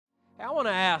I want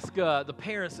to ask the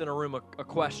parents in a room a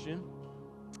question.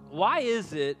 Why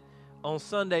is it on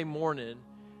Sunday morning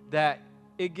that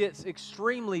it gets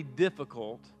extremely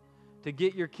difficult to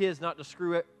get your kids not to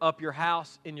screw up your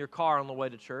house in your car on the way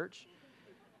to church?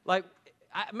 Like,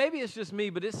 maybe it's just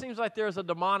me, but it seems like there's a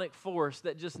demonic force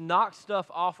that just knocks stuff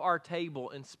off our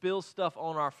table and spills stuff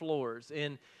on our floors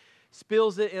and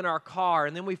spills it in our car,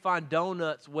 and then we find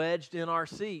donuts wedged in our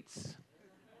seats.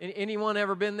 Anyone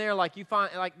ever been there? Like, you find,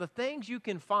 like, the things you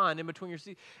can find in between your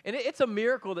seats. And it's a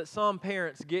miracle that some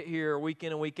parents get here week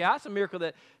in and week out. It's a miracle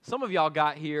that some of y'all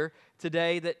got here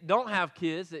today that don't have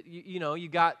kids, that you know, you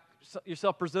got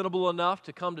yourself presentable enough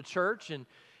to come to church and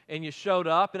you showed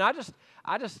up. And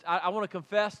I want to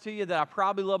confess to you that I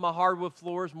probably love my hardwood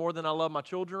floors more than I love my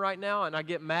children right now, and I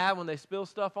get mad when they spill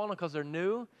stuff on them because they're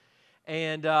new.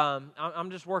 And I'm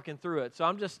just working through it. So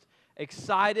I'm just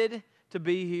excited to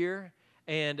be here.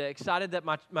 And excited that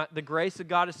the grace of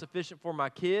God is sufficient for my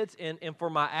kids and for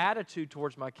my attitude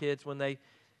towards my kids when they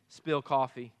spill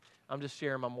coffee. I'm just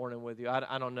sharing my morning with you.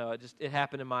 I don't know. It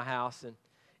happened in my house, and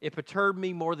it perturbed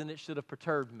me more than it should have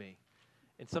perturbed me.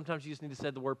 And sometimes you just need to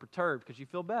say the word perturbed because you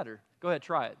feel better. Go ahead,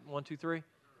 try it. 1, 2, 3.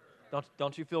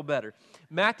 Don't you feel better?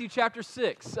 Matthew chapter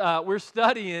 6. We're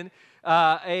studying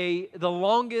the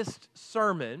longest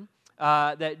sermon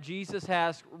that Jesus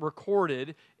has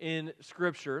recorded in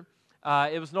Scripture.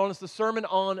 It was known as the Sermon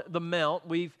on the Mount.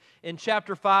 In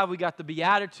chapter 5, we got the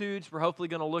Beatitudes. We're hopefully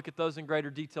going to look at those in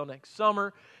greater detail next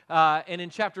summer. And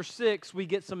in chapter 6, we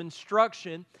get some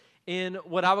instruction in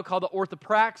what I would call the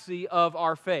orthopraxy of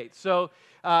our faith. So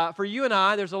for you and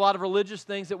I, there's a lot of religious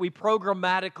things that we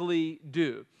programmatically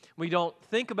do. We don't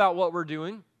think about what we're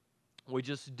doing. We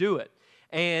just do it.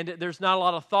 And there's not a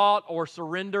lot of thought or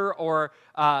surrender or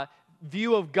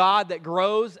view of God that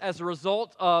grows as a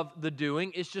result of the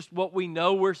doing. It's just what we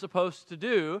know we're supposed to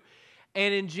do.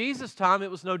 And in Jesus' time, it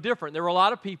was no different. There were a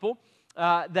lot of people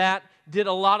that did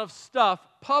a lot of stuff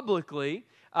publicly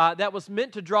that was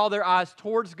meant to draw their eyes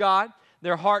towards God,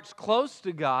 their hearts close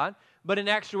to God, but in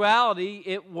actuality,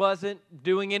 it wasn't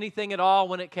doing anything at all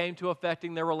when it came to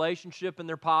affecting their relationship and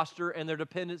their posture and their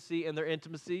dependency and their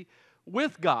intimacy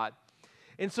with God.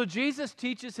 And so Jesus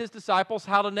teaches his disciples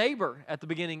how to neighbor at the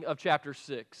beginning of chapter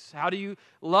 6. How do you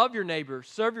love your neighbor,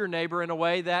 serve your neighbor in a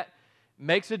way that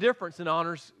makes a difference and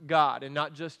honors God and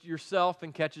not just yourself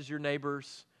and catches your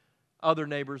other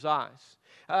neighbor's eyes.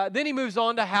 Then he moves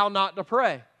on to how not to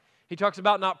pray. He talks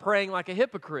about not praying like a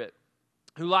hypocrite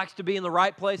who likes to be in the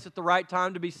right place at the right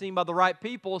time to be seen by the right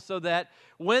people so that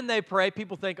when they pray,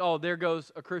 people think, oh, there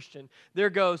goes a Christian. There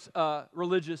goes a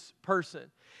religious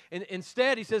person. And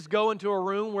instead, he says, go into a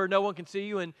room where no one can see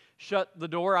you and shut the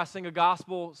door. I sang a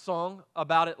gospel song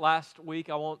about it last week.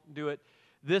 I won't do it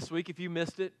this week. If you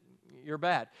missed it, you're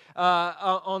bad.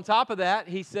 On top of that,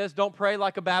 he says, don't pray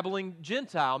like a babbling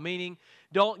Gentile, meaning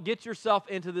don't get yourself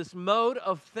into this mode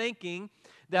of thinking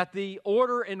that the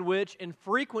order in which and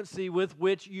frequency with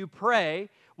which you pray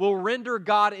will render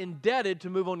God indebted to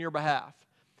move on your behalf.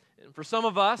 And for some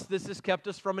of us, this has kept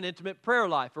us from an intimate prayer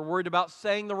life. We're worried about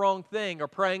saying the wrong thing or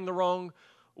praying the wrong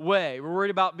way. We're worried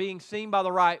about being seen by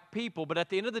the right people. But at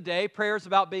the end of the day, prayer is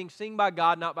about being seen by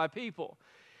God, not by people.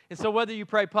 And so whether you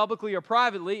pray publicly or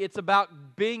privately, it's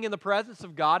about being in the presence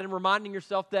of God and reminding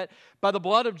yourself that by the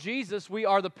blood of Jesus, we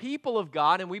are the people of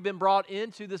God, and we've been brought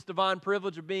into this divine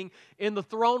privilege of being in the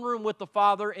throne room with the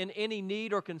Father in any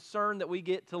need or concern that we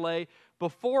get to lay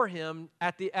before Him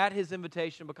at His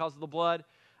invitation because of the blood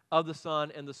of the Son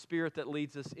and the Spirit that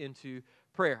leads us into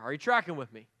prayer. Are you tracking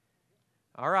with me?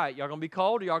 All right. Y'all going to be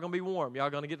cold or y'all going to be warm? Y'all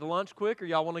going to get to lunch quick or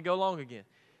y'all want to go long again?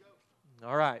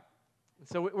 All right.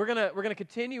 So we're gonna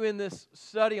continue in this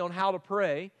study on how to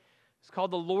pray. It's called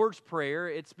the Lord's Prayer.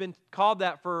 It's been called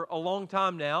that for a long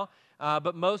time now,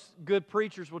 but most good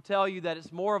preachers will tell you that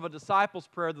it's more of a disciples'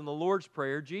 prayer than the Lord's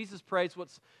Prayer. Jesus prays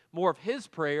what's more of His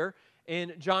prayer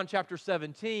in John chapter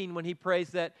 17 when He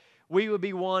prays that we would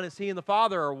be one as He and the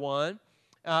Father are one.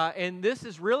 And this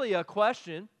is really a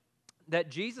question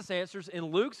that Jesus answers in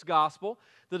Luke's gospel.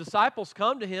 The disciples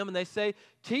come to Him and they say,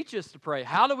 teach us to pray.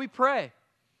 How do we pray?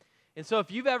 And so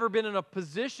if you've ever been in a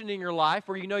position in your life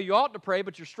where you know you ought to pray,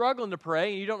 but you're struggling to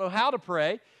pray and you don't know how to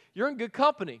pray, you're in good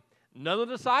company. None of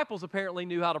the disciples apparently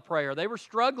knew how to pray, or they were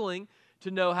struggling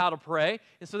to know how to pray.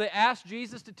 And so they asked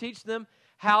Jesus to teach them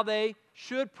how they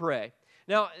should pray.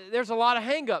 Now, there's a lot of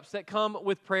hang-ups that come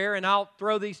with prayer, and I'll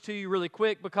throw these to you really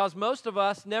quick because most of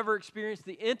us never experience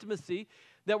the intimacy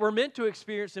that we're meant to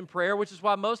experience in prayer, which is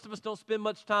why most of us don't spend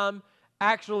much time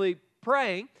actually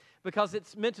praying, because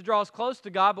it's meant to draw us close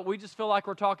to God, but we just feel like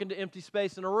we're talking to empty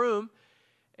space in a room,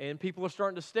 and people are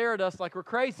starting to stare at us like we're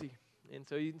crazy. And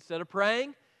so instead of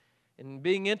praying, And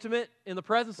being intimate in the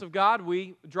presence of God,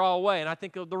 we draw away. And I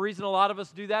think the reason a lot of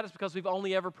us do that is because we've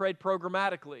only ever prayed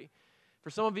programmatically. For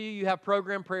some of you, you have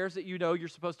program prayers that you know you're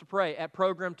supposed to pray at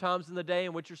program times in the day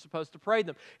in which you're supposed to pray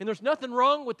them. And there's nothing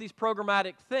wrong with these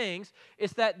programmatic things.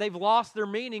 It's that they've lost their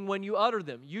meaning when you utter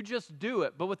them. You just do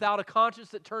it, but without a conscience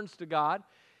that turns to God,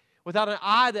 without an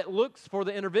eye that looks for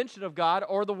the intervention of God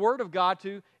or the Word of God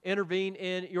to intervene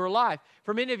in your life.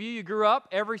 For many of you, you grew up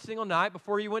every single night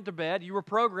before you went to bed. You were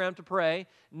programmed to pray,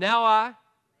 now I...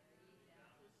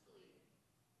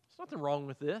 There's nothing wrong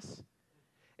with this.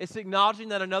 It's acknowledging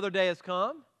that another day has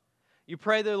come. You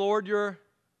pray the Lord your...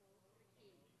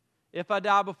 If I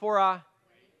die before I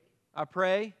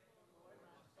pray,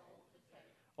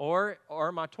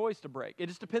 or my toys to break. It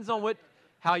just depends on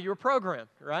how you were programmed,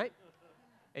 right?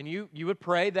 And you would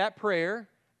pray that prayer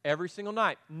every single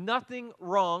night. Nothing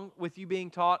wrong with you being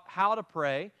taught how to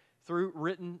pray through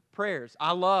written prayers.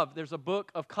 There's a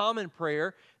book of common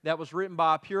prayer that was written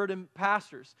by Puritan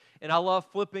pastors. And I love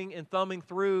flipping and thumbing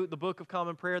through the book of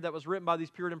common prayer that was written by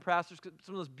these Puritan pastors.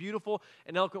 Some of those beautiful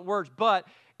and eloquent words. But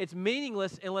it's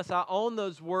meaningless unless I own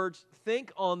those words,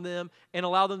 think on them, and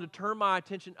allow them to turn my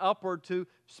attention upward to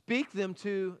speak them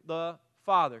to the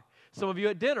Father. Some of you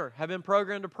at dinner have been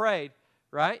programmed to pray,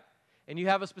 right? And you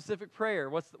have a specific prayer.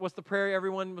 What's the prayer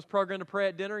everyone was programmed to pray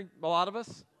at dinner? A lot of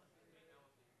us.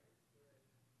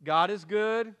 God is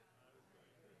good.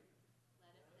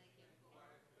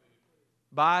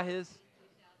 By His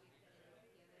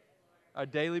our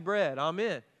daily bread.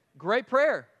 Amen. Great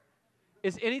prayer.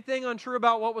 Is anything untrue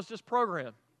about what was just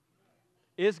programmed?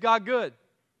 Is God good?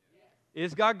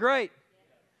 Is God great?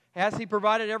 Has He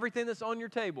provided everything that's on your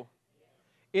table?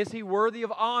 Is He worthy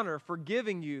of honor for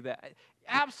giving you that?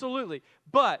 Absolutely.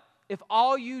 But if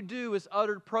all you do is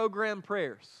utter programmed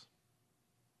prayers,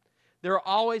 there will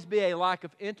always be a lack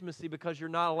of intimacy because you're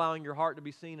not allowing your heart to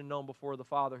be seen and known before the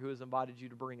Father who has invited you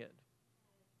to bring it.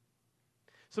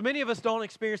 So many of us don't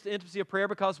experience the intimacy of prayer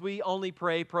because we only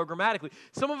pray programmatically.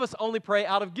 Some of us only pray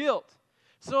out of guilt.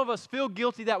 Some of us feel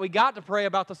guilty that we got to pray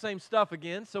about the same stuff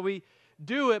again, so we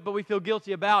do it, but we feel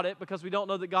guilty about it because we don't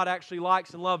know that God actually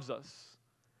likes and loves us.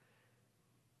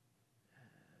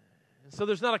 So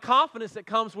there's not a confidence that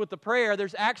comes with the prayer.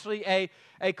 There's actually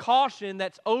a caution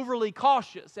that's overly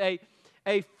cautious,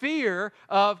 a fear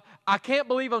of, I can't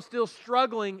believe I'm still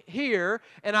struggling here,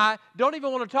 and I don't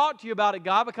even want to talk to you about it,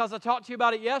 God, because I talked to you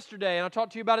about it yesterday, and I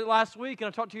talked to you about it last week, and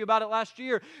I talked to you about it last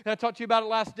year, and I talked to you about it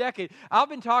last decade. I've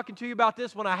been talking to you about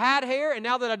this when I had hair, and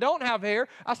now that I don't have hair,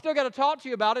 I still got to talk to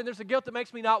you about it, and there's a guilt that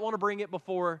makes me not want to bring it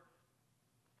before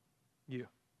you.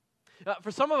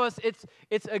 For some of us,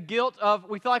 it's a guilt of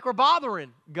we feel like we're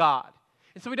bothering God.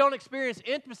 And so we don't experience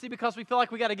intimacy because we feel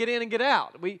like we got to get in and get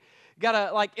out. We got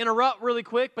to interrupt really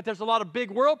quick, but there's a lot of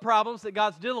big world problems that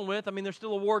God's dealing with. I mean, there's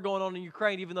still a war going on in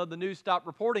Ukraine, even though the news stopped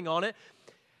reporting on it.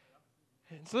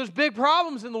 And so there's big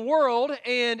problems in the world,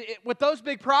 and with those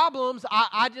big problems,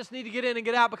 I just need to get in and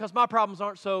get out because my problems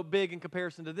aren't so big in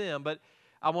comparison to them. But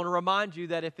I want to remind you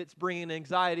that if it's bringing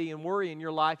anxiety and worry in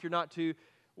your life, you're not to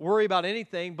worry about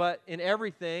anything, but in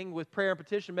everything, with prayer and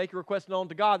petition, make your request known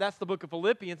to God. That's the book of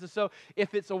Philippians. And so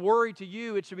if it's a worry to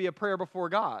you, it should be a prayer before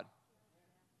God.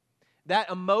 That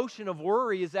emotion of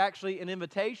worry is actually an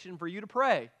invitation for you to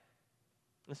pray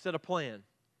instead of plan,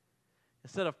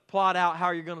 instead of plot out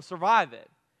how you're going to survive it.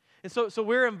 And so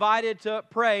we're invited to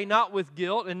pray not with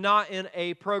guilt and not in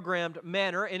a programmed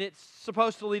manner, and it's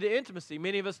supposed to lead to intimacy.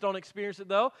 Many of us don't experience it,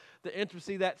 though, the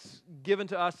intimacy that's given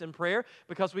to us in prayer,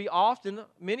 because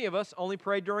many of us only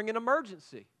pray during an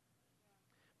emergency.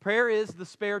 Prayer is the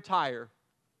spare tire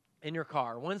in your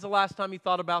car. When's the last time you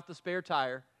thought about the spare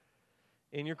tire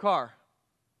in your car?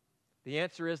 The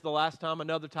answer is the last time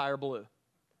another tire blew.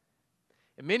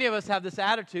 And many of us have this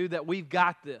attitude that we've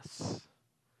got this.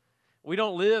 We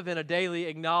don't live in a daily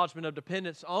acknowledgement of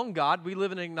dependence on God. We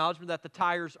live in an acknowledgement that the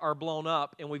tires are blown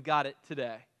up and we've got it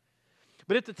today.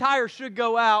 But if the tire should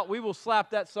go out, we will slap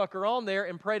that sucker on there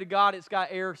and pray to God it's got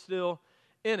air still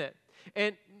in it.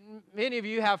 And many of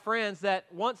you have friends that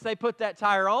once they put that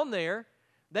tire on there,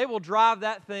 they will drive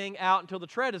that thing out until the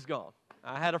tread is gone.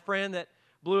 I had a friend that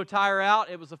blew a tire out.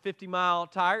 It was a 50-mile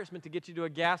tire. It's meant to get you to a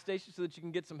gas station so that you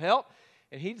can get some help.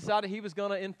 And he decided he was going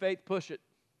to, in faith, push it.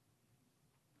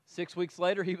 6 weeks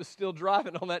later, he was still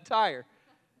driving on that tire.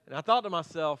 And I thought to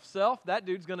myself, that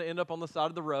dude's going to end up on the side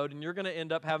of the road, and you're going to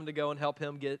end up having to go and help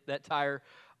him get that tire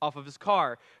off of his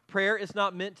car. Prayer is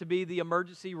not meant to be the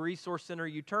emergency resource center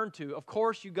you turn to. Of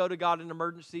course, you go to God in an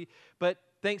emergency, but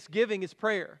thanksgiving is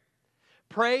prayer.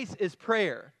 Praise is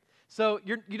prayer. So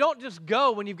you don't just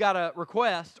go when you've got a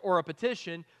request or a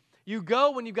petition. You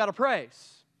go when you've got a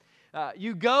praise.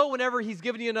 You go whenever He's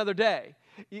given you another day.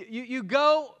 You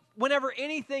go whenever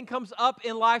anything comes up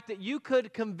in life that you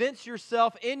could convince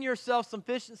yourself in your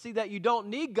self-sufficiency that you don't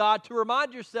need God, to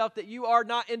remind yourself that you are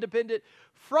not independent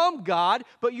from God,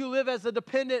 but you live as a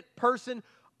dependent person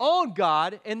on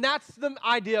God. And that's the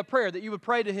idea of prayer, that you would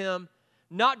pray to Him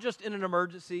not just in an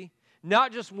emergency,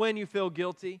 not just when you feel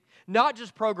guilty, not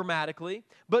just programmatically,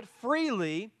 but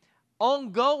freely,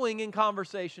 ongoing in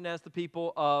conversation as the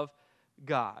people of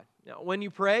God. Now, when you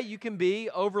pray, you can be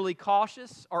overly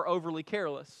cautious or overly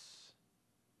careless.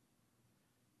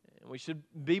 And we should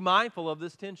be mindful of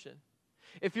this tension.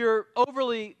 If you're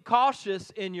overly cautious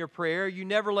in your prayer, you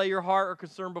never lay your heart or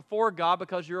concern before God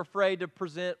because you're afraid to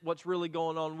present what's really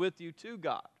going on with you to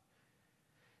God.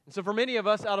 And so for many of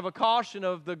us, out of a caution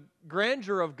of the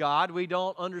grandeur of God, we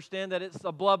don't understand that it's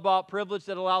a blood-bought privilege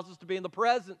that allows us to be in the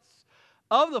presence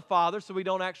of the Father, so we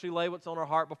don't actually lay what's on our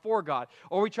heart before God.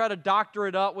 Or we try to doctor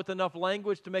it up with enough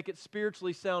language to make it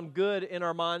spiritually sound good in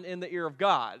our mind, in the ear of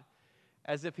God,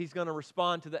 as if He's going to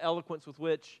respond to the eloquence with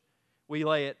which we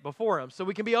lay it before Him. So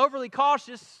we can be overly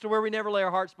cautious to where we never lay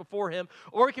our hearts before Him,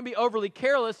 or we can be overly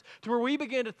careless to where we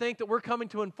begin to think that we're coming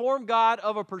to inform God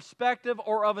of a perspective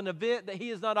or of an event that He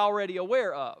is not already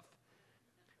aware of.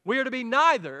 We are to be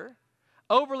neither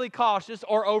overly cautious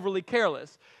or overly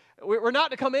careless. We're not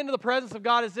to come into the presence of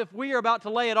God as if we are about to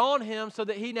lay it on Him so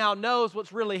that He now knows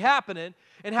what's really happening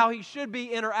and how He should be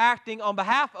interacting on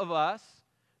behalf of us.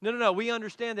 No. We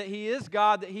understand that He is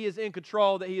God, that He is in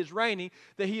control, that He is reigning,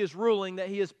 that He is ruling, that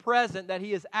He is present, that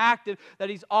He is active,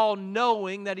 that He's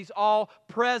all-knowing, that He's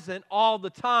all-present all the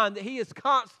time, that He is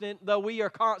constant, though we are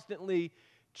constantly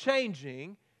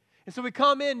changing. And so we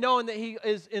come in knowing that He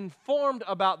is informed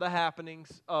about the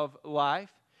happenings of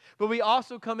life, but we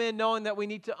also come in knowing that we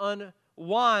need to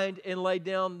unwind and lay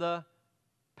down the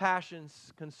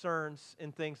passions, concerns,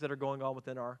 and things that are going on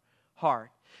within our heart.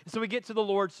 And so we get to the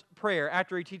Lord's Prayer.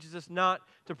 After He teaches us not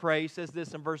to pray, He says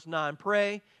this in verse 9,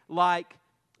 "Pray like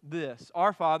this: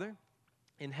 Our Father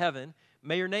in heaven,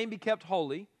 may your name be kept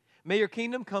holy. May your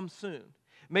kingdom come soon.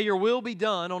 May your will be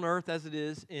done on earth as it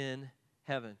is in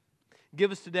heaven.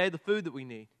 Give us today the food that we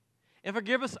need. And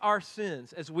forgive us our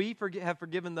sins as we have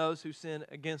forgiven those who sin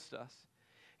against us.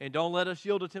 And don't let us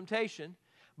yield to temptation,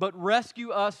 but rescue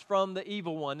us from the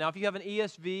evil one." Now, if you have an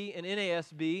ESV, an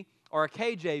NASB, or a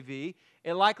KJV,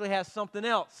 it likely has something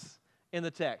else in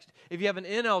the text. If you have an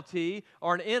NLT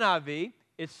or an NIV,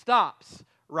 it stops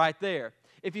right there.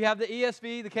 If you have the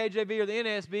ESV, the KJV, or the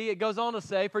NASB, it goes on to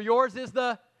say, "For yours is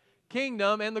the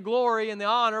kingdom and the glory and the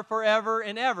honor forever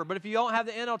and ever." But if you don't have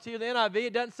the NLT or the NIV,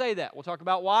 it doesn't say that. We'll talk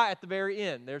about why at the very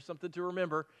end. There's something to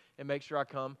remember and make sure I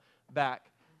come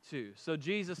back to. So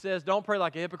Jesus says, don't pray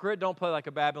like a hypocrite, don't pray like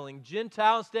a babbling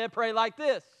Gentile. Instead, pray like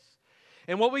this.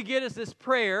 And what we get is this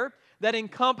prayer that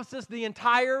encompasses the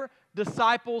entire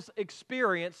disciples'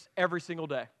 experience every single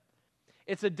day.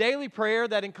 It's a daily prayer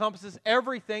that encompasses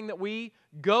everything that we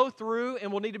go through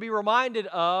and will need to be reminded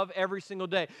of every single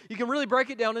day. You can really break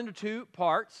it down into two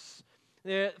parts.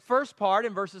 The first part,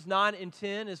 in verses 9 and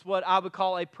 10, is what I would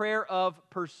call a prayer of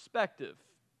perspective.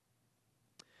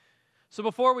 So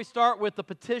before we start with the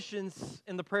petitions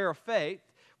in the prayer of faith,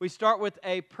 we start with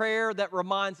a prayer that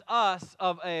reminds us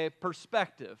of a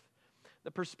perspective.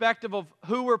 The perspective of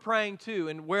who we're praying to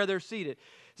and where they're seated.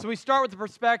 So we start with the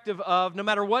perspective of no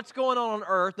matter what's going on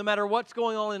earth, no matter what's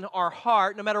going on in our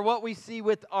heart, no matter what we see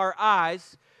with our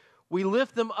eyes, we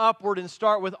lift them upward and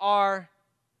start with our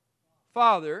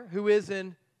Father, who is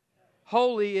in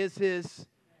holy is His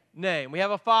name. We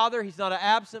have a Father. He's not an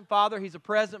absent Father. He's a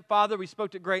present Father. We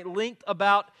spoke at great length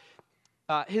about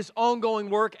His ongoing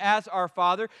work as our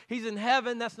Father. He's in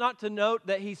heaven. That's not to note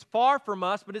that He's far from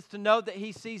us, but it's to note that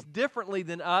He sees differently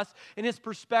than us, and His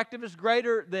perspective is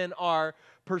greater than our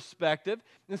perspective.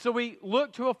 And so we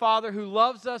look to a Father who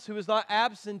loves us, who is not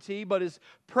absentee, but is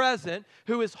present,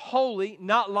 who is holy,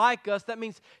 not like us. That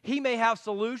means He may have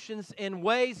solutions in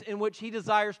ways in which He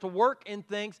desires to work in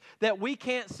things that we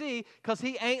can't see because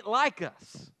He ain't like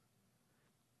us.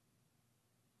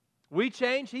 We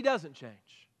change, He doesn't change.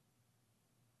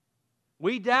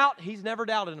 We doubt, He's never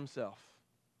doubted Himself.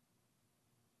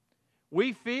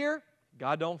 We fear,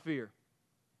 God don't fear.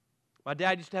 My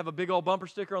dad used to have a big old bumper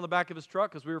sticker on the back of his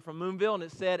truck because we were from Moonville, and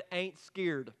it said, "Ain't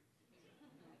scared."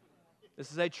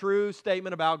 This is a true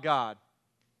statement about God.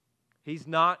 He's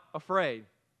not afraid.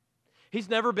 He's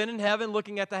never been in heaven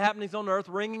looking at the happenings on earth,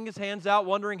 wringing His hands out,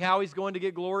 wondering how He's going to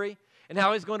get glory and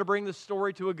how He's going to bring the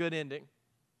story to a good ending.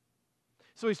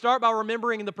 So we start by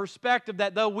remembering the perspective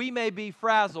that though we may be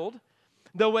frazzled,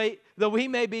 though we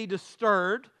may be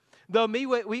disturbed, though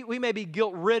we may be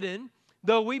guilt-ridden,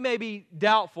 though we may be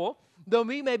doubtful, Though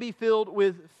we may be filled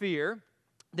with fear,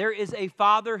 there is a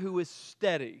Father who is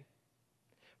steady,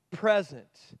 present,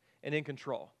 and in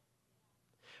control.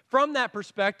 From that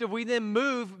perspective, we then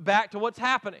move back to what's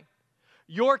happening.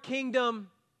 Your kingdom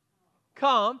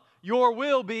come, your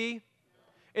will be.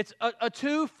 It's a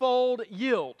twofold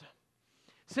yield.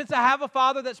 Since I have a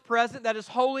Father that's present, that is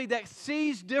holy, that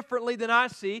sees differently than I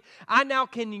see, I now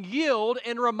can yield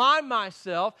and remind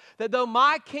myself that though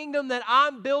my kingdom that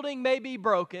I'm building may be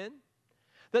broken,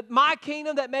 that my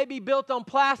kingdom that may be built on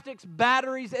plastics,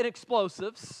 batteries, and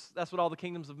explosives, that's what all the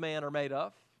kingdoms of man are made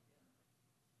of.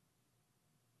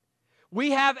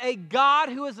 We have a God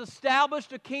who has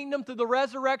established a kingdom through the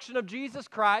resurrection of Jesus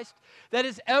Christ that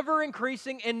is ever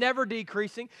increasing and never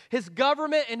decreasing. His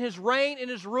government and His reign and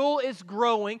His rule is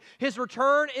growing. His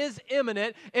return is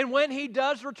imminent. And when He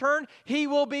does return, He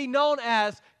will be known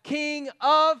as King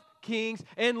of Kings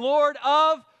and Lord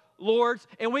of Lords.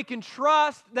 And we can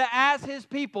trust that as His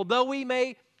people, though we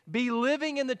may be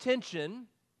living in the tension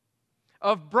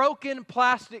of broken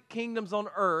plastic kingdoms on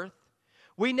earth,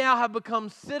 we now have become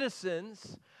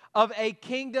citizens of a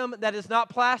kingdom that is not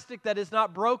plastic, that is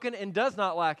not broken, and does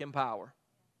not lack in power.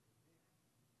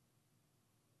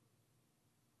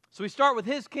 So we start with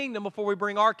His kingdom before we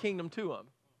bring our kingdom to Him.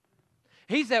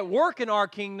 He's at work in our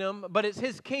kingdom, but it's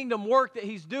His kingdom work that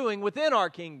He's doing within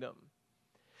our kingdom.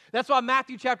 That's why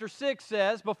Matthew chapter 6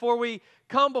 says, before we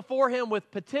come before Him with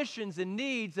petitions and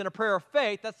needs and a prayer of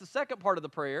faith, that's the second part of the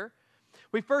prayer.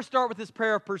 We first start with this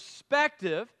prayer of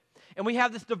perspective. And we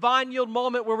have this divine yield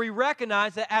moment where we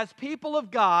recognize that as people of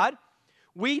God,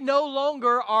 we no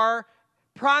longer are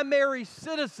primary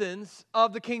citizens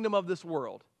of the kingdom of this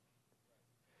world.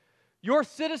 Your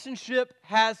citizenship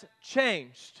has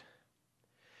changed.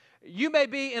 You may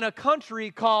be in a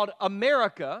country called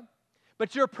America,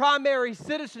 but your primary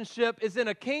citizenship is in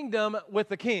a kingdom with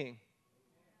a king.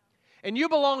 And you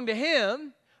belong to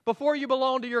Him before you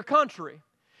belong to your country.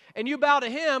 And you bow to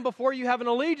Him before you have an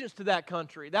allegiance to that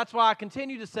country. That's why I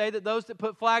continue to say that those that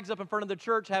put flags up in front of the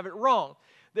church have it wrong.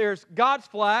 There's God's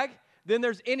flag, then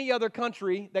there's any other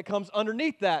country that comes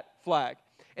underneath that flag.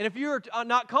 And if you're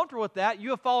not comfortable with that, you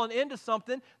have fallen into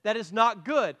something that is not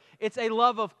good. It's a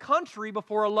love of country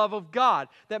before a love of God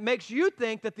that makes you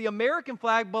think that the American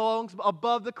flag belongs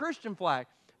above the Christian flag.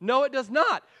 No, it does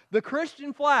not. The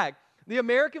Christian flag, the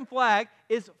American flag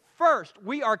is first.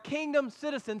 We are kingdom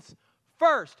citizens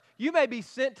first. You may be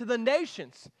sent to the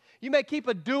nations. You may keep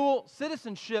a dual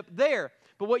citizenship there.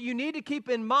 But what you need to keep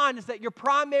in mind is that your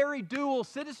primary dual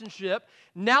citizenship,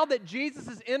 now that Jesus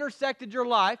has intersected your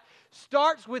life,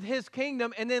 starts with His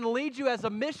kingdom and then leads you as a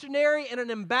missionary and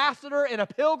an ambassador and a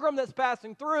pilgrim that's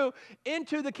passing through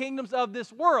into the kingdoms of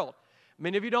this world.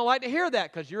 Many of you don't like to hear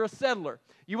that because you're a settler.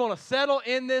 You want to settle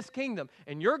in this kingdom.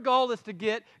 And your goal is to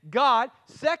get God,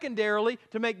 secondarily,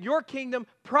 to make your kingdom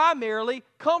primarily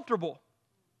comfortable.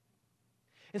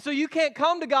 And so you can't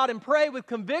come to God and pray with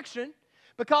conviction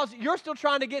because you're still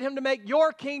trying to get Him to make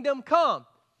your kingdom come.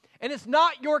 And it's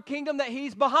not your kingdom that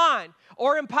He's behind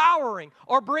or empowering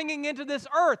or bringing into this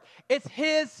earth. It's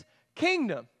His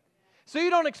kingdom. So you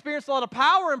don't experience a lot of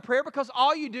power in prayer because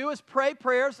all you do is pray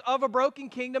prayers of a broken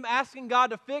kingdom, asking God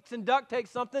to fix and duct tape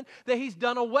something that He's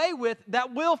done away with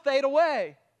that will fade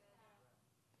away.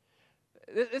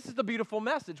 This is the beautiful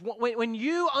message. When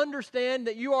you understand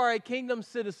that you are a kingdom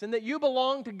citizen, that you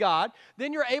belong to God,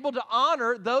 then you're able to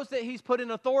honor those that He's put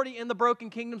in authority in the broken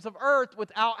kingdoms of earth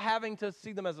without having to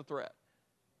see them as a threat.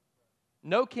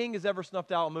 No king has ever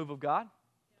snuffed out a move of God.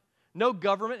 No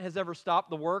government has ever stopped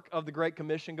the work of the Great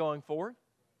Commission going forward.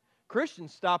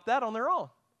 Christians stop that on their own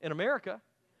in America.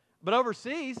 But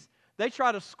overseas, they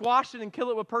try to squash it and kill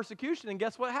it with persecution, and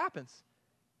guess what happens?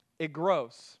 It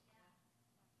grows.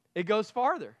 It goes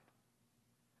farther.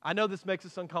 I know this makes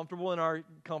us uncomfortable in our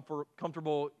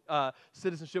comfortable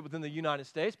citizenship within the United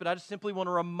States, but I just simply want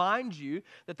to remind you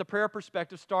that the prayer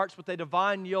perspective starts with a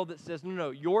divine yield that says,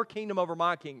 no, your kingdom over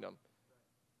my kingdom.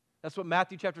 That's what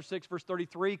Matthew chapter 6, verse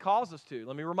 33 calls us to.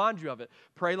 Let me remind you of it.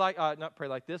 Not pray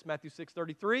like this, Matthew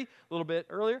 6:33, a little bit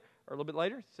earlier, or a little bit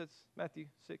later. It says Matthew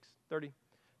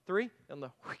 6:33.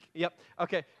 Yep,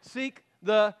 okay. Seek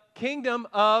the kingdom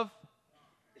of,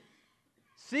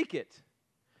 seek it.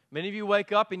 Many of you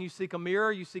wake up and you seek a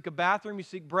mirror, you seek a bathroom, you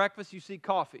seek breakfast, you seek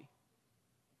coffee.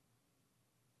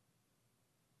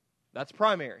 That's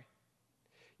primary.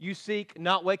 You seek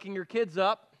not waking your kids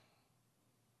up.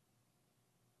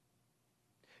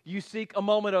 You seek a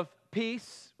moment of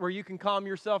peace where you can calm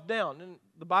yourself down. And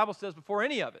the Bible says before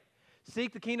any of it,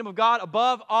 seek the kingdom of God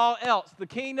above all else. The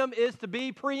kingdom is to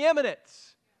be preeminent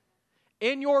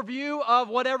in your view of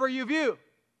whatever you view.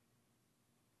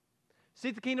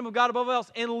 Seek the kingdom of God above all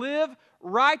else and live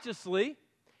righteously,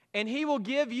 and He will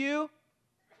give you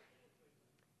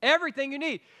everything you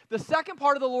need. The second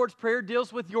part of the Lord's Prayer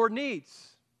deals with your needs.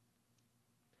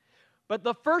 But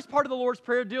the first part of the Lord's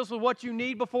Prayer deals with what you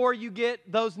need before you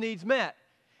get those needs met.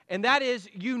 And that is,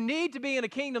 you need to be in a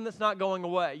kingdom that's not going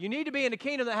away. You need to be in a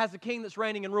kingdom that has a king that's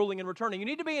reigning and ruling and returning. You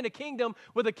need to be in a kingdom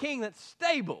with a king that's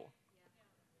stable.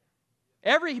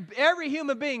 Every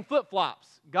human being flip-flops.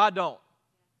 God don't.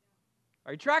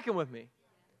 Are you tracking with me?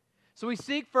 So we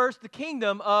seek first the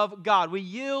kingdom of God. We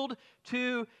yield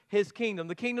to His kingdom.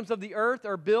 The kingdoms of the earth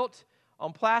are built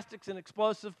on plastics and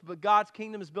explosives, but God's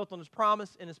kingdom is built on His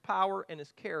promise and His power and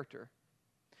His character.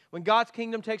 When God's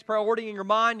kingdom takes priority in your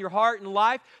mind, your heart, and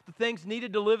life, the things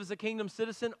needed to live as a kingdom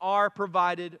citizen are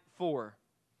provided for.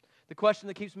 The question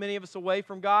that keeps many of us away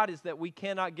from God is that we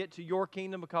cannot get to your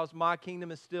kingdom because my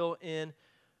kingdom is still in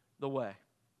the way.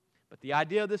 But the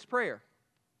idea of this prayer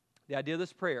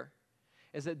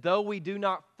is that though we do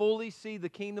not fully see the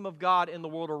kingdom of God in the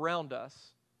world around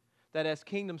us, that as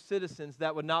kingdom citizens,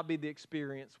 that would not be the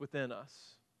experience within us.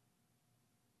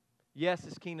 Yes,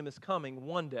 His kingdom is coming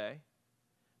one day,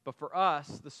 but for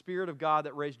us, the Spirit of God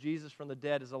that raised Jesus from the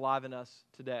dead is alive in us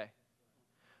today.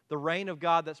 The reign of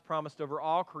God that's promised over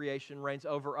all creation reigns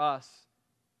over us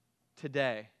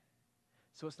today.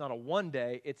 So it's not a one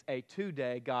day, it's a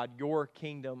 2-day, God, your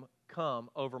kingdom come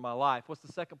over my life. What's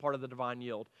the second part of the divine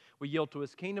yield? We yield to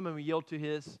His kingdom and we yield to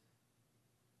His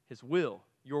will.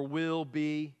 Your will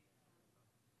be.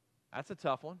 That's a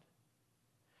tough one.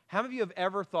 How many of you have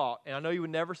ever thought, and I know you would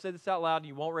never say this out loud and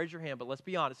you won't raise your hand, but let's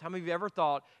be honest, how many of you ever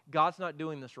thought, God's not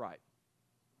doing this right?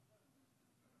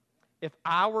 If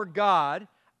I were God,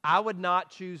 I would not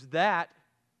choose that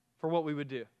for what we would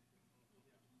do.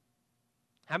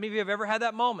 How many of you have ever had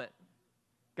that moment?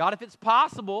 God, if it's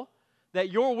possible that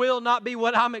your will not be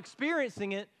what I'm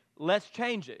experiencing it, let's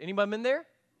change it. Anybody been there?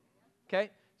 Okay,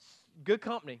 good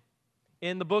company.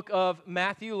 In the book of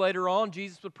Matthew, later on,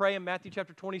 Jesus would pray in Matthew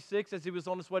chapter 26 as He was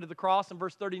on His way to the cross in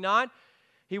verse 39.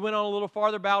 He went on a little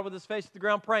farther, bowed with His face to the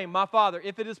ground, praying, My Father,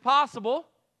 if it is possible,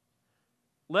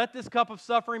 let this cup of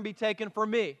suffering be taken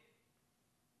from me.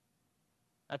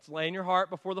 That's laying your heart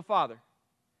before the Father.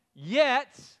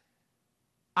 Yet,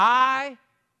 I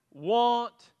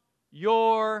want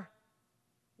your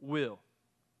will,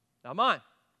 not mine.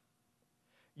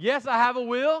 Yes, I have a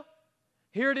will.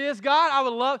 Here it is, God. I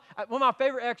would love, one of my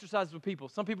favorite exercises with people.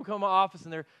 Some people come to my office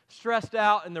and they're stressed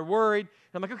out and they're worried.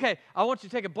 And I'm like, okay, I want you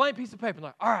to take a blank piece of paper. I'm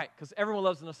like, all right, because everyone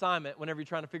loves an assignment whenever you're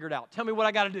trying to figure it out. Tell me what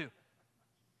I got to do. I'm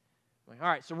like, all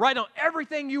right, so write down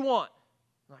everything you want.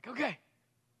 I'm like, okay.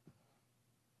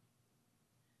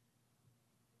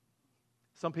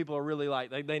 Some people are really like,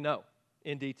 they know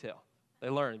in detail. They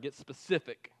learn, get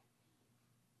specific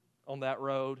on that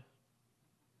road.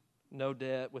 No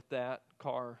debt with that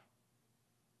car.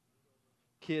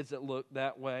 Kids that look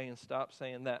that way and stop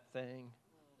saying that thing.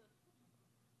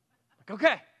 Like,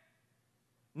 okay.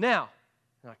 Now,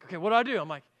 I'm like, okay, what do? I'm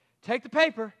like, take the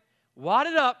paper, wad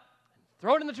it up, and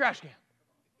throw it in the trash can.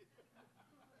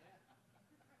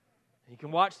 And you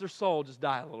can watch their soul just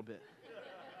die a little bit.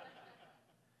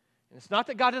 And it's not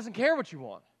that God doesn't care what you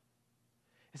want.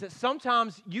 It's that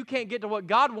sometimes you can't get to what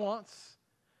God wants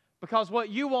because what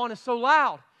you want is so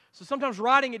loud. So sometimes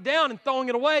writing it down and throwing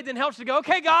it away then helps you to go,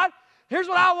 okay, God, here's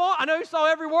what I want. I know you saw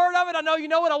every word of it. I know you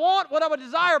know what I want, what I would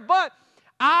desire, but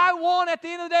I want at the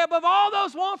end of the day, above all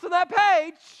those wants on that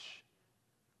page,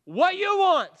 what you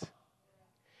want.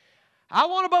 I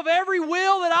want above every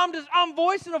will that I'm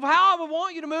voicing of how I would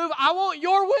want you to move, I want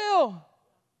your will.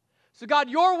 So God,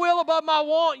 your will above my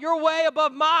want, your way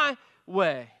above my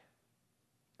way.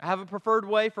 I have a preferred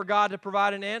way for God to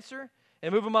provide an answer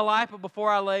and move in my life, but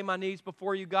before I lay my needs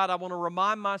before you, God, I want to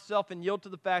remind myself and yield to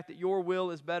the fact that your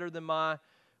will is better than my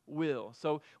will.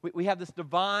 So we have this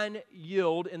divine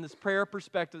yield in this prayer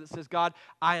perspective that says, God,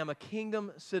 I am a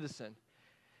kingdom citizen.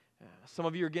 Some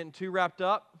of you are getting too wrapped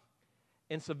up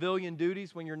in civilian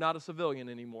duties when you're not a civilian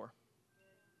anymore.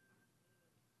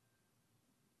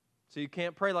 So you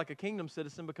can't pray like a kingdom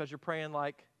citizen because you're praying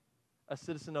like a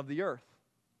citizen of the earth.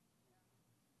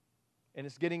 And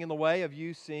it's getting in the way of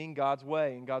you seeing God's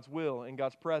way and God's will and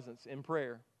God's presence in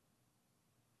prayer.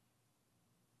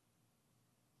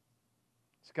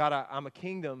 So God, I'm a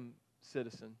kingdom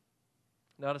citizen,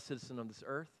 not a citizen of this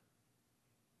earth.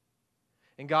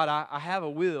 And God, I have a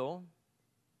will,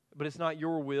 but it's not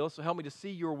your will, so help me to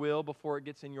see your will before it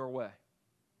gets in your way.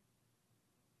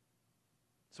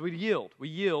 So we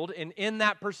yield, and in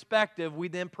that perspective, we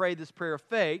then pray this prayer of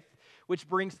faith, which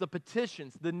brings the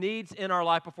petitions, the needs in our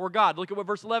life before God. Look at what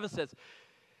verse 11 says.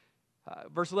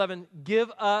 Verse 11,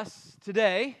 give us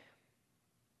today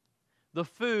the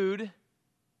food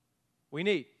we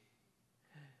need.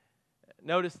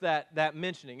 Notice that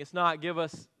mentioning. It's not give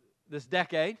us this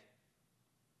decade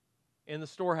in the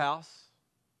storehouse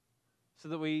so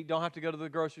that we don't have to go to the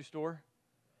grocery store,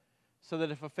 so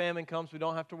that if a famine comes, we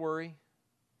don't have to worry,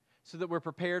 so that we're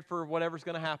prepared for whatever's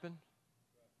going to happen.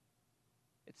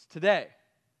 It's today.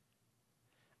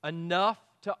 Enough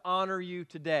to honor you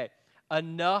today.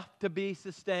 Enough to be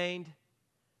sustained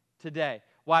today.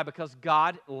 Why? Because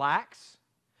God lacks?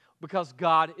 Because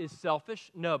God is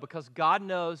selfish? No, because God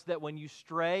knows that when you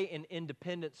stray in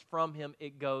independence from Him,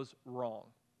 it goes wrong.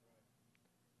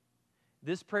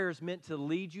 This prayer is meant to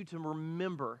lead you to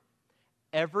remember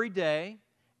every day,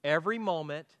 every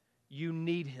moment, you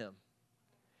need Him.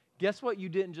 Guess what you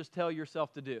didn't just tell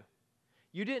yourself to do?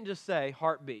 You didn't just say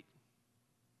heartbeat.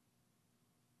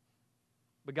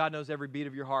 But God knows every beat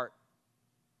of your heart.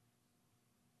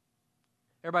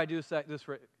 Everybody do this.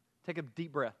 Take a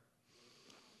deep breath.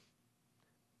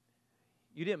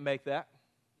 You didn't make that.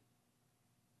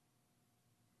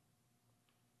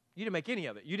 You didn't make any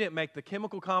of it. You didn't make the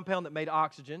chemical compound that made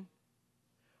oxygen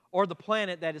or the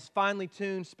planet that is finely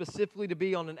tuned specifically to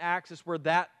be on an axis where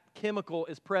that chemical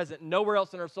is present. Nowhere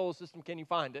else in our solar system can you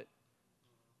find it.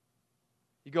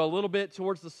 You go a little bit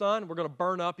towards the sun, we're going to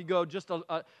burn up. You go just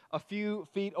a few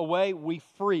feet away, we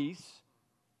freeze.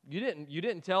 You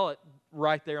didn't tell it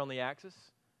right there on the axis.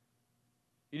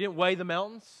 You didn't weigh the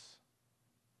mountains.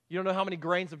 You don't know how many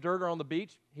grains of dirt are on the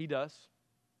beach. He does.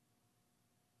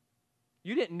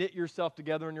 You didn't knit yourself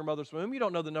together in your mother's womb. You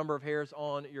don't know the number of hairs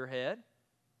on your head.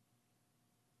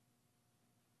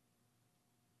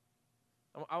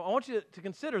 I want you to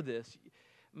consider this.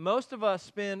 Most of us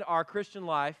spend our Christian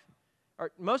life,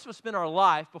 or most of us spend our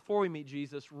life before we meet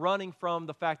Jesus running from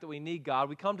the fact that we need God.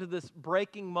 We come to this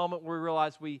breaking moment where we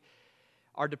realize we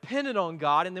are dependent on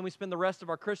God, and then we spend the rest of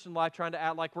our Christian life trying to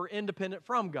act like we're independent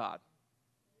from God.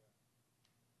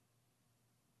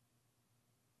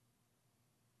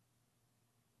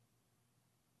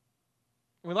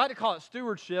 We like to call it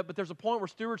stewardship, but there's a point where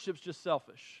stewardship's just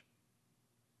selfish.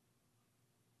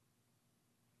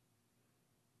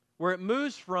 Where it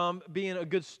moves from being a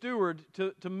good steward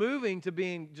to moving to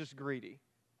being just greedy.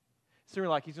 So you're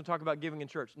like, he's going to talk about giving in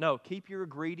church. No, keep your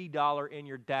greedy dollar in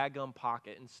your daggum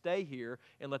pocket and stay here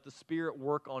and let the Spirit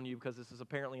work on you, because this is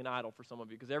apparently an idol for some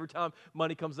of you. Because every time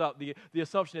money comes up, the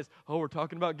assumption is, oh, we're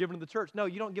talking about giving to the church. No,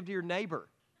 you don't give to your neighbor.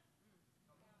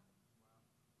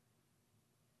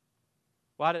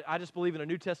 Well, I just believe in a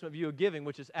New Testament view of giving,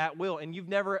 which is at will, and you've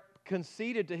never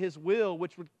conceded to His will,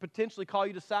 which would potentially call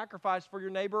you to sacrifice for your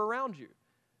neighbor around you.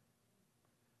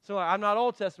 So I'm not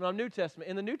Old Testament, I'm New Testament.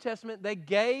 In the New Testament, they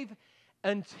gave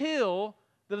until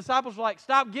the disciples were like,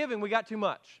 stop giving, we got too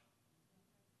much.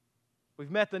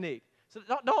 We've met the need. So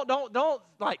don't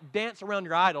like dance around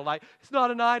your idol. Like, it's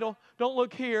not an idol. Don't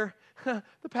look here.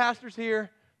 The pastor's here.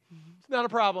 It's not a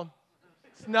problem.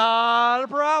 It's not a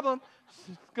problem.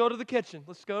 Let's go to the kitchen.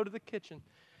 Let's go to the kitchen.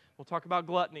 We'll talk about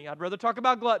gluttony. I'd rather talk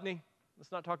about gluttony.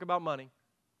 Let's not talk about money.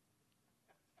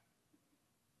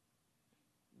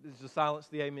 Is the silence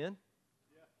the amen?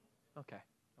 Okay.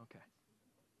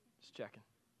 Just checking.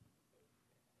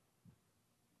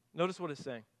 Notice what it's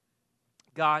saying.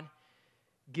 God,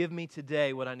 give me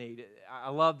today what I need. I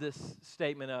love this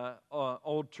statement. An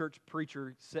old church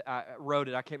preacher wrote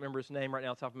it. I can't remember his name right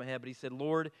now off the top of my head, but he said,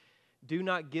 Lord, do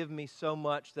not give me so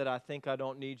much that I think I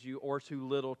don't need you, or too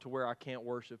little to where I can't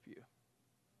worship you.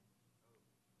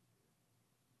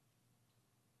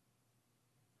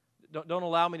 Don't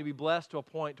allow me to be blessed to a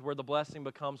point to where the blessing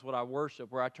becomes what I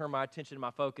worship, where I turn my attention and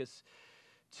my focus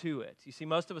to it. You see,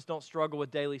 most of us don't struggle with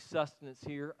daily sustenance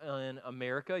here in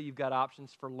America. You've got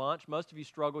options for lunch. Most of you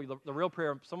struggle. The real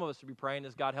prayer some of us should be praying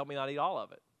is, God, help me not eat all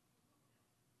of it.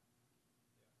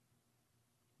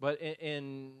 But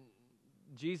in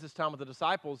Jesus' time with the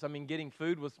disciples, getting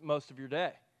food was most of your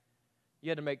day. You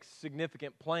had to make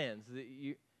significant plans.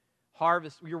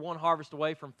 You're one harvest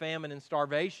away from famine and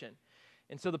starvation.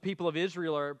 And so the people of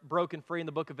Israel are broken free in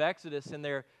the book of Exodus, and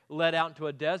they're led out into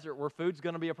a desert where food's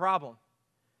going to be a problem.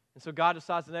 And so God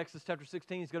decides in Exodus chapter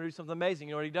 16 He's going to do something amazing.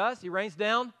 You know what He does? He rains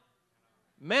down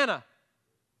manna.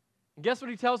 And guess what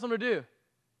He tells them to do?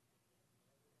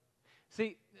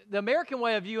 See, the American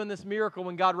way of viewing this miracle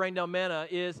when God rained down manna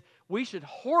is we should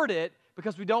hoard it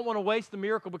because we don't want to waste the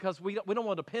miracle, because we don't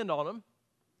want to depend on Him.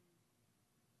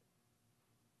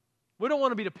 We don't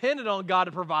want to be dependent on God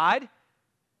to provide.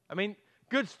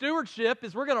 Good stewardship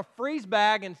is we're going to freeze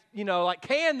bag and,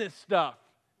 can this stuff.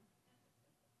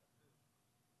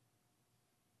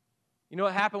 You know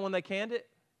what happened when they canned it?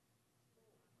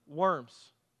 Worms.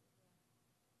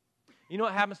 You know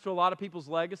what happens to a lot of people's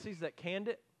legacies that canned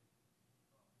it?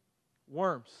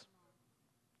 worms.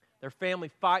 Their family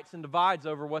fights and divides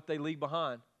over what they leave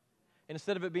behind. And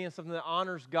instead of it being something that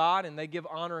honors God and they give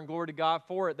honor and glory to God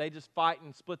for it, they just fight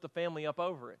and split the family up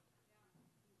over it.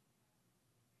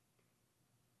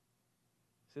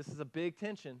 So this is a big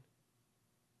tension.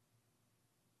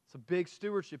 It's a big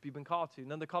stewardship you've been called to.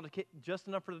 None, they're called to just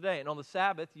enough for the day. And on the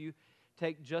Sabbath, you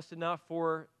take just enough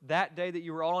for that day that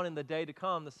you were on and the day to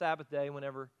come, the Sabbath day,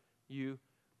 whenever you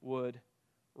would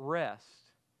rest.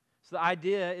 So the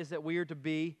idea is that we are to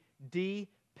be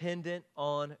dependent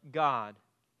on God.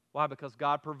 Why? Because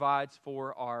God provides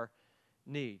for our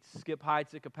needs. Skip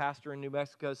Heitzig, a pastor in New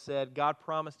Mexico, said, God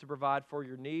promised to provide for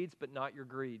your needs, but not your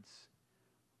greeds.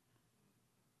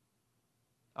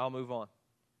 I'll move on.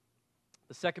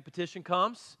 The second petition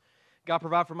comes. God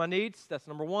provide for my needs. That's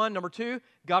number one. Number two,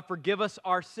 God forgive us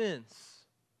our sins.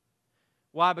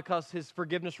 Why? Because His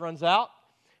forgiveness runs out.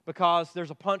 Because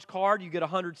there's a punch card, you get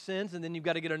 100 sins, and then you've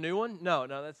got to get a new one. No,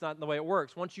 that's not the way it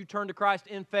works. Once you turn to Christ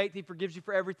in faith, He forgives you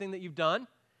for everything that you've done.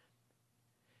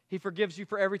 He forgives you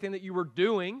for everything that you were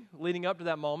doing leading up to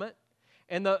that moment.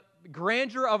 And the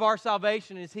grandeur of our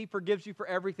salvation is He forgives you for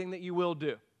everything that you will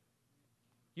do.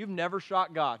 You've never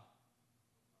shocked God.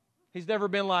 He's never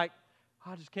been like,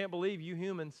 I just can't believe you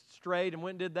humans strayed and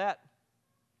went and did that.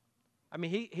 I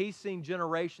mean, He's seen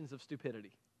generations of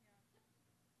stupidity.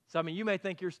 So, I mean, you may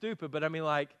think you're stupid, but I mean,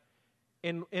 like,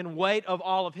 in weight of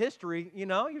all of history,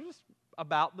 you're just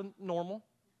about the normal.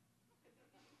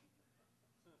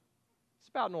 It's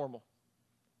about normal.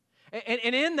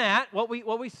 And in that, what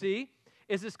we see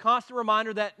is this constant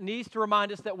reminder that needs to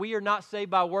remind us that we are not saved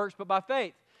by works, but by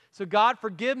faith. So, God,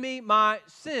 forgive me my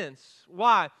sins.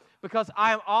 Why? Because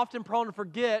I am often prone to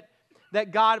forget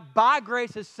that God, by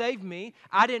grace, has saved me.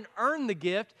 I didn't earn the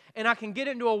gift, and I can get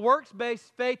into a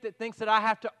works-based faith that thinks that I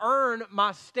have to earn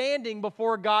my standing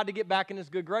before God to get back in His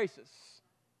good graces.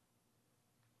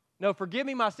 No, forgive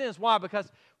me my sins. Why?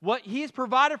 Because what He has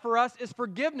provided for us is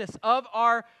forgiveness of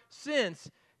our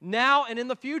sins, now and in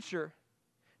the future.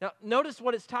 Now, notice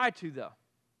what it's tied to, though.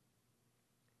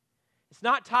 It's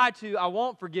not tied to, I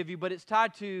won't forgive you, but it's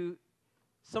tied to,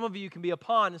 some of you can be a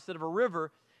pond instead of a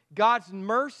river. God's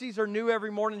mercies are new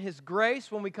every morning. His grace,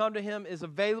 when we come to Him, is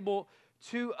available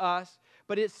to us.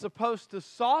 But it's supposed to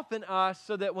soften us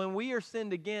so that when we are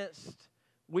sinned against,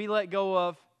 we let go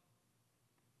of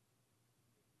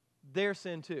their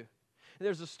sin too.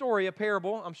 There's a story, a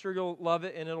parable. I'm sure you'll love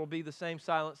it, and it'll be the same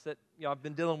silence that I've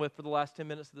been dealing with for the last 10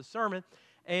 minutes of the sermon.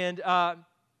 And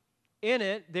in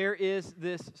it, there is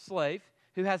this slave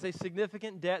who has a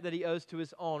significant debt that he owes to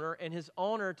his owner, and his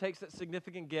owner takes that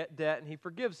significant debt and he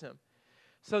forgives him.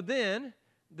 So then,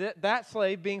 that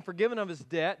slave, being forgiven of his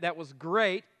debt, that was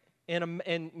great and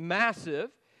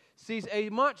massive, sees a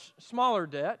much smaller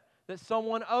debt that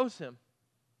someone owes him.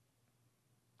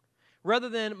 Rather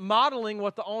than modeling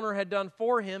what the owner had done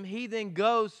for him, he then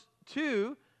goes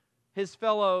to his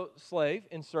fellow slave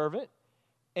and servant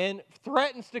and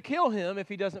threatens to kill him if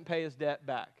he doesn't pay his debt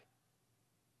back.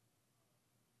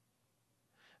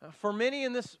 For many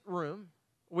in this room,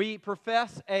 we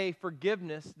profess a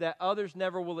forgiveness that others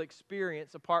never will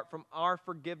experience apart from our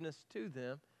forgiveness to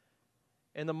them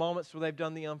in the moments where they've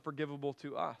done the unforgivable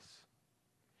to us.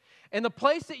 And the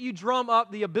place that you drum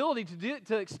up the ability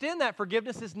to extend that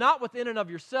forgiveness is not within and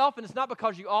of yourself, and it's not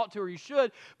because you ought to or you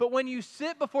should, but when you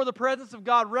sit before the presence of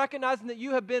God recognizing that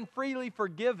you have been freely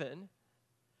forgiven,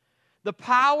 the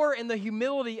power and the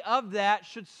humility of that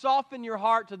should soften your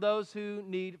heart to those who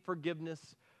need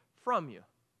forgiveness from you.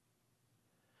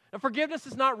 Now, forgiveness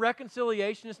is not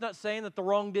reconciliation. It's not saying that the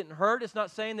wrong didn't hurt. It's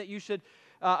not saying that you should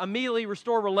immediately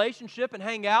restore relationship and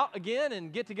hang out again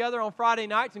and get together on Friday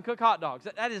nights and cook hot dogs.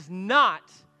 That is not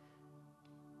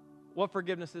what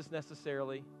forgiveness is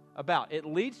necessarily about. It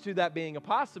leads to that being a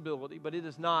possibility, but it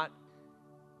is not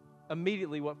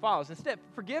immediately what follows. Instead,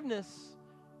 forgiveness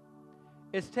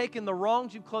is taking the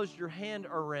wrongs you've closed your hand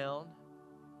around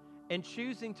and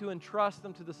choosing to entrust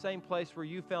them to the same place where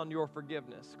you found your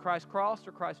forgiveness, Christ's cross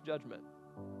or Christ's judgment.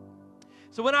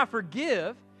 So when I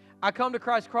forgive, I come to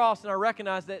Christ's cross and I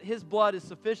recognize that His blood is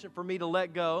sufficient for me to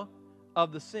let go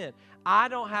of the sin. I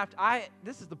don't have to,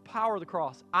 this is the power of the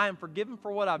cross. I am forgiven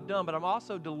for what I've done, but I'm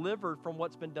also delivered from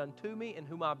what's been done to me and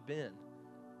whom I've been.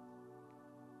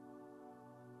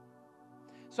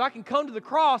 So I can come to the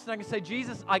cross and I can say,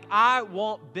 Jesus, I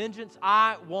want vengeance,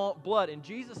 I want blood. And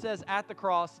Jesus says at the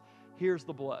cross, here's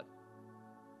the blood.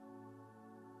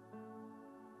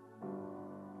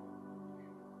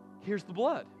 Here's the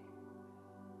blood.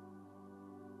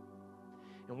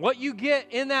 And what you get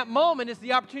in that moment is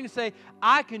the opportunity to say,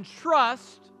 I can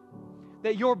trust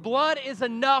that your blood is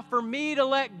enough for me to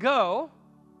let go.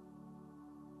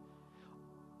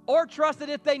 Or trust that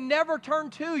if they never turn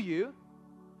to you,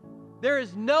 there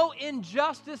is no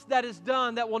injustice that is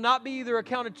done that will not be either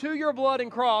accounted to your blood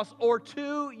and cross or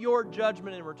to your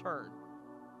judgment in return.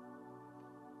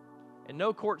 And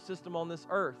no court system on this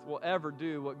earth will ever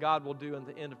do what God will do at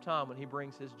the end of time when He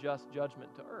brings His just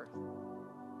judgment to earth.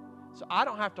 So I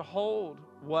don't have to hold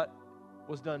what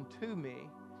was done to me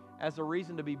as a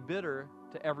reason to be bitter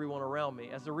to everyone around me,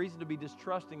 as a reason to be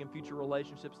distrusting in future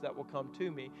relationships that will come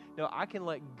to me. No, I can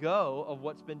let go of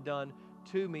what's been done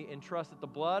to me and trust that the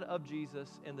blood of Jesus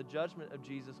and the judgment of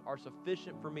Jesus are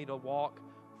sufficient for me to walk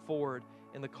forward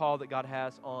in the call that God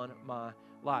has on my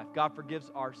life. God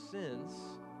forgives our sins,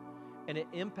 and it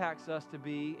impacts us to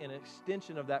be an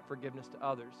extension of that forgiveness to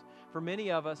others. For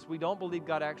many of us, we don't believe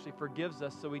God actually forgives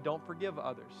us, so we don't forgive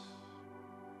others.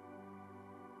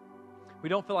 We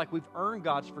don't feel like we've earned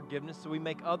God's forgiveness, so we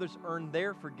make others earn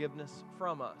their forgiveness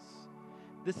from us.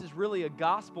 This is really a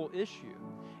gospel issue.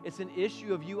 It's an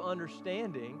issue of you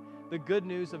understanding the good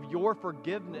news of your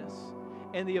forgiveness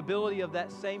and the ability of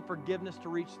that same forgiveness to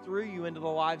reach through you into the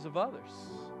lives of others.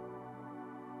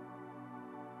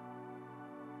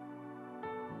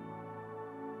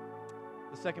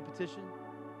 The second petition,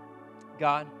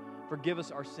 God, forgive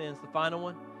us our sins. The final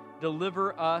one,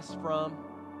 deliver us from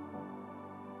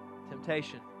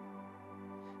temptation.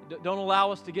 Don't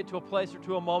allow us to get to a place or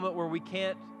to a moment where we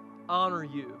can't honor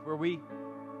you, where we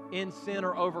in sin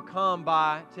are overcome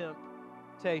by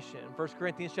temptation. 1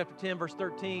 Corinthians chapter 10, verse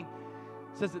 13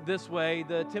 says it this way: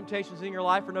 the temptations in your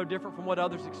life are no different from what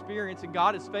others experience, and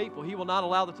God is faithful. He will not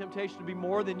allow the temptation to be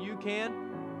more than you can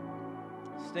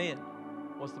stand.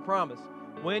 What's the promise?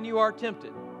 When you are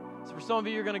tempted. So for some of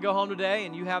you, you're going to go home today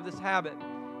and you have this habit.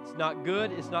 It's not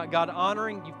good. It's not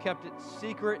God-honoring. You've kept it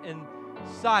secret and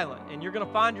silent, and you're going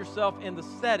to find yourself in the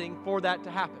setting for that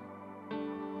to happen.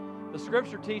 The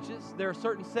Scripture teaches there are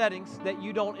certain settings that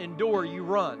you don't endure, you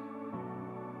run.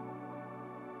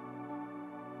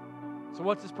 So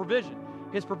what's His provision?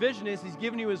 His provision is He's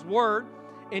given you His Word,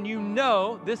 and you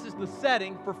know this is the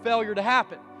setting for failure to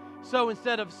happen. So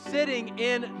instead of sitting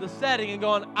in the setting and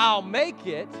going, I'll make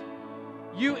it,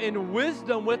 you in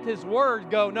wisdom with His Word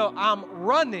go, no, I'm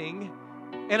running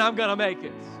and I'm going to make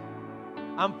it.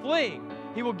 I'm fleeing.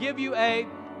 He will give you a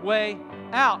way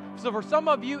out. So for some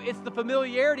of you, it's the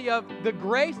familiarity of the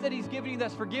grace that He's given you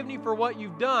that's forgiven you for what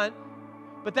you've done.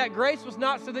 But that grace was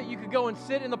not so that you could go and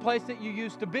sit in the place that you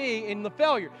used to be in the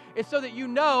failure. It's so that you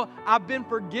know, I've been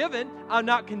forgiven, I'm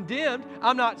not condemned,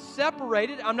 I'm not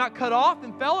separated, I'm not cut off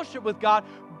in fellowship with God,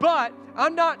 but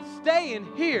I'm not staying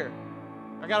here.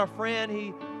 I got a friend,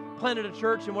 he planted a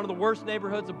church in one of the worst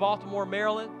neighborhoods of Baltimore,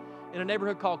 Maryland, in a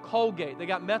neighborhood called Colgate. They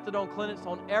got methadone clinics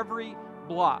on every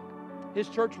block. His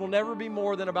church will never be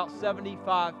more than about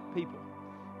 75 people.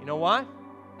 You know why?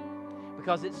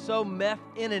 Because it's so meth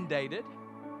inundated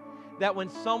that when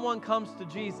someone comes to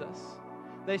Jesus,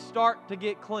 they start to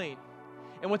get clean.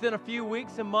 And within a few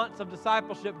weeks and months of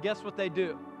discipleship, guess what they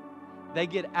do? They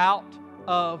get out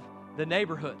of the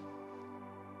neighborhood.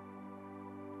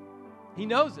 He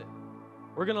knows it.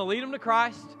 We're going to lead them to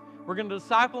Christ. We're going to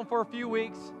disciple them for a few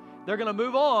weeks. They're going to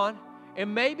move on.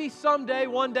 And maybe someday,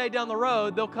 one day down the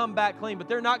road, they'll come back clean. But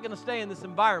they're not going to stay in this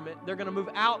environment. They're going to move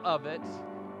out of it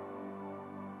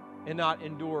and not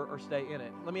endure or stay in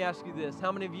it. Let me ask you this.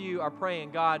 How many of you are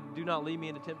praying, God, do not lead me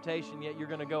into temptation, yet you're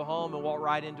going to go home and walk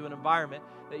right into an environment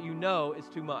that you know is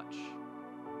too much?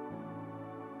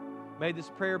 May this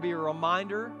prayer be a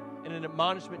reminder and an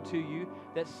admonishment to you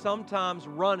that sometimes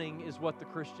running is what the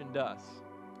Christian does.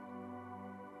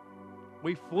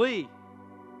 We flee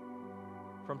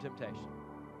from temptation.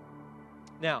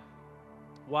 Now,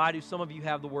 why do some of you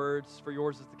have the words, for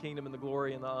yours is the kingdom and the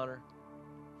glory and the honor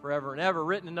forever and ever,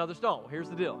 written and others don't? Well, here's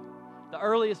the deal. The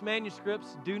earliest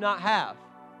manuscripts do not have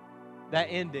that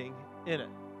ending in it.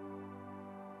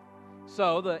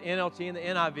 So the NLT and the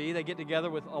NIV, they get together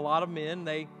with a lot of men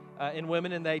and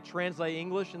women, and they translate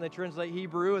English and they translate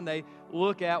Hebrew, and they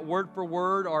look at word for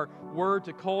word or word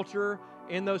to culture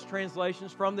in those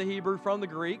translations from the Hebrew, from the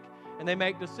Greek, and they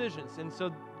make decisions. And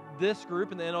so this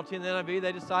group in the NLT and the NIV,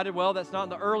 they decided, well, that's not in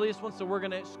the earliest one, so we're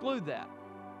going to exclude that.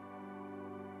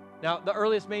 Now, the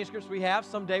earliest manuscripts we have,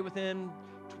 some date within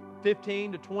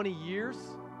 15 to 20 years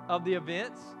of the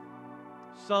events.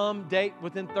 Some date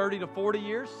within 30 to 40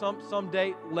 years. Some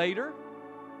date later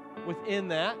within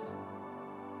that.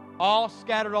 All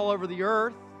scattered all over the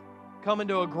earth, come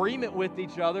into agreement with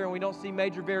each other, and we don't see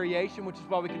major variation, which is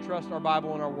why we can trust our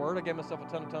Bible and our Word. I gave myself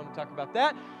a ton of time to talk about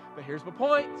that, but here's my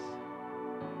point.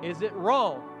 Is it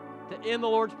wrong to end the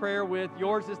Lord's Prayer with,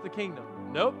 yours is the kingdom?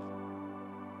 Nope.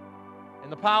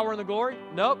 And the power and the glory?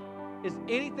 Nope. Is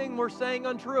anything we're saying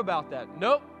untrue about that?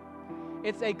 Nope.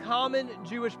 It's a common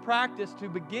Jewish practice to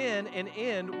begin and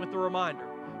end with the reminder.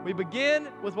 We begin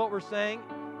with what we're saying,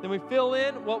 then we fill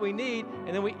in what we need,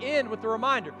 and then we end with the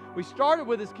reminder. We started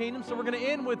with His kingdom, so we're going to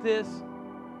end with His,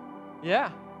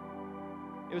 It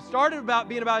started about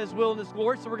being about His will and His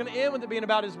glory, so we're going to end with it being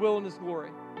about His will and His glory.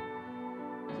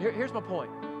 Here's my point.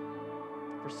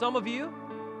 For some of you,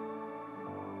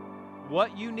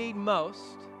 what you need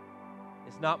most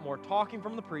is not more talking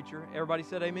from the preacher. Everybody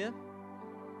said amen?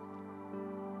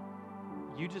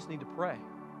 You just need to pray.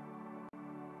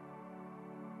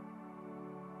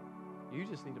 You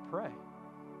just need to pray.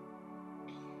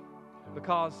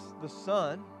 Because the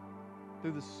Son,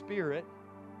 through the Spirit,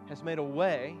 has made a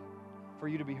way for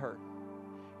you to be heard.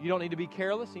 You don't need to be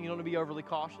careless and you don't need to be overly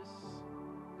cautious,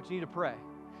 but you need to pray.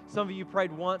 Some of you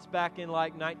prayed once back in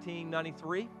like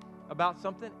 1993 about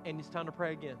something, and it's time to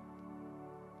pray again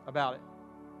about it.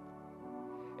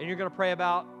 And you're going to pray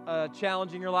about a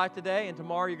challenge in your life today, and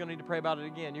tomorrow you're going to need to pray about it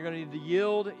again. You're going to need to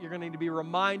yield. You're going to need to be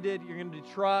reminded. You're going to need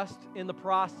to trust in the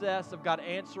process of God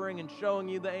answering and showing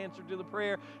you the answer to the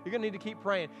prayer. You're going to need to keep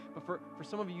praying. But for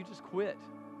some of you, you just quit.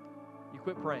 You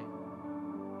quit praying.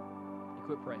 You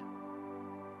quit praying.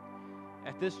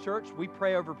 At this church, we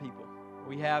pray over people.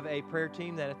 We have a prayer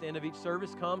team that at the end of each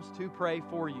service comes to pray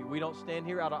for you. We don't stand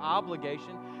here out of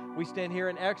obligation. We stand here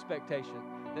in expectation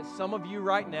that some of you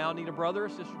right now need a brother or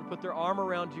sister to put their arm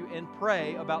around you and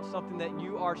pray about something that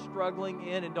you are struggling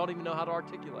in and don't even know how to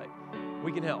articulate.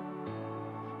 We can help.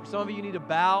 For some of you, you need to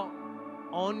bow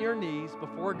on your knees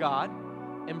before God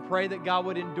and pray that God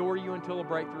would endure you until a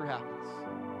breakthrough happens.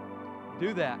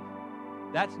 Do that.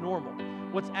 That's normal.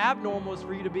 What's abnormal is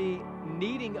for you to be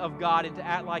needing of God and to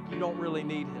act like you don't really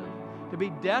need Him. To be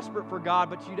desperate for God,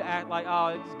 but you to act like,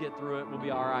 oh, just get through it, we'll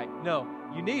be all right. No,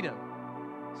 you need Him.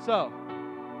 So,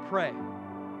 pray,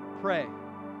 pray,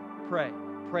 pray.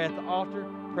 Pray at the altar,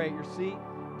 pray at your seat,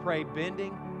 pray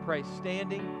bending, pray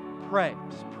standing, pray.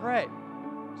 Just pray.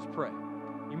 Just pray.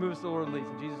 You move as the Lord leads.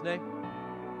 In Jesus' name,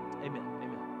 amen.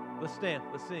 Amen. Let's stand,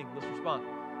 let's sing, let's respond.